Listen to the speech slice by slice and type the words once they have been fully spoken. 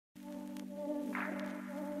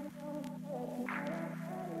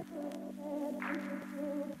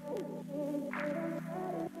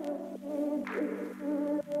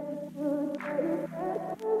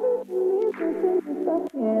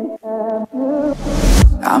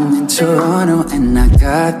I'm in Toronto and I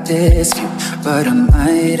got this view, but I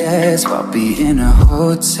might as well be in a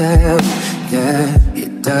hotel. Yeah,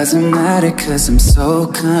 it doesn't matter cause I'm so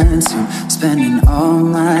consumed, spending all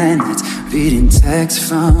my nights reading texts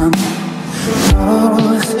from you.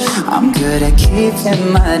 Oh, I'm good at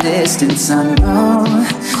keeping my distance. I know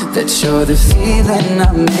that you're the feeling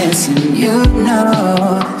I'm missing. You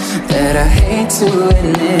know that I hate to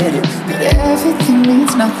admit it, but everything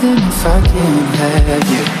means nothing if I can't have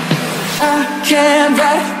you. I can't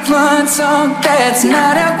write one song that's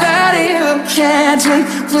not about you. Can't drink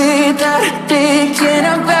without thinking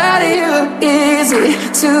about you. Is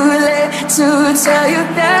it too late to tell you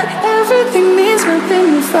that everything means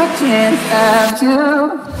nothing if I can't have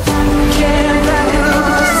you? Can't write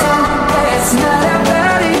one song that's not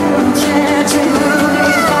about you. Can't drink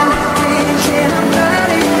without thinking about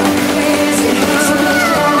you. Is it too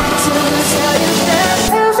late to tell you that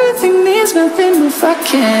everything means nothing if I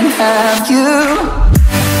can't have you?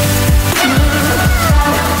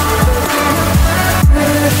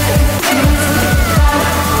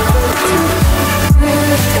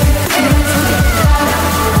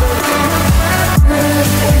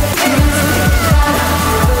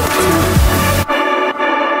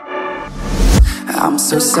 I'm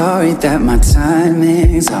so sorry that my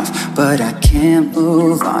timing's off, but I can't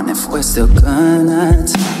move on if we're still gonna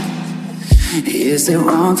talk. Is it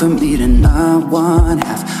wrong for me to not want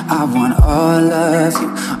half? I want all of you,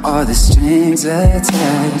 all the strings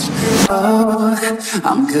attached. Oh,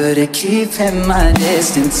 I'm good at keeping my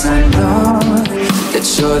distance. I know that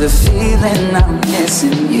you're the feeling I'm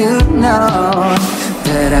missing. You know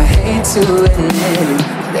that I hate to admit it,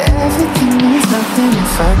 but everything means nothing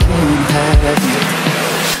if I can't have you.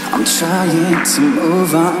 I'm trying to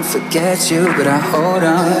move on, forget you, but I hold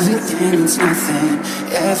on. Everything means nothing,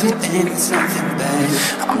 everything means nothing, babe.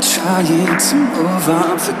 I'm trying to move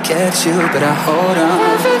on, forget you, but I hold on.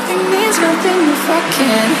 Everything means nothing if I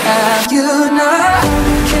can't have you. No, I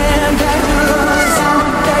can't back lose on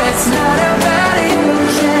that's not about you.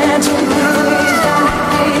 Can't you without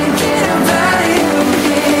thinking about you?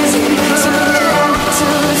 Is it too late to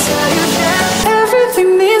tell you that everything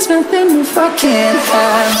means nothing if I can't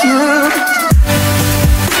have you?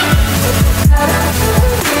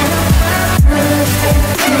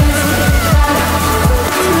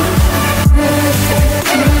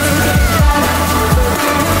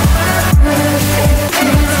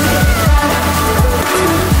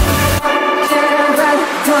 Can't write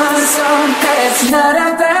one song that's not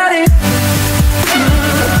about it.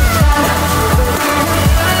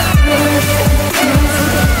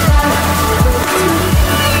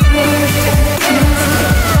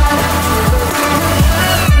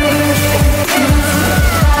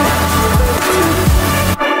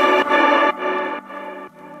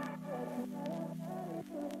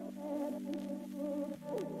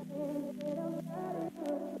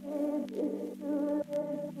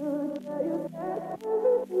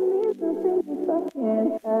 Everything means nothing if I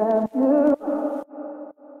can't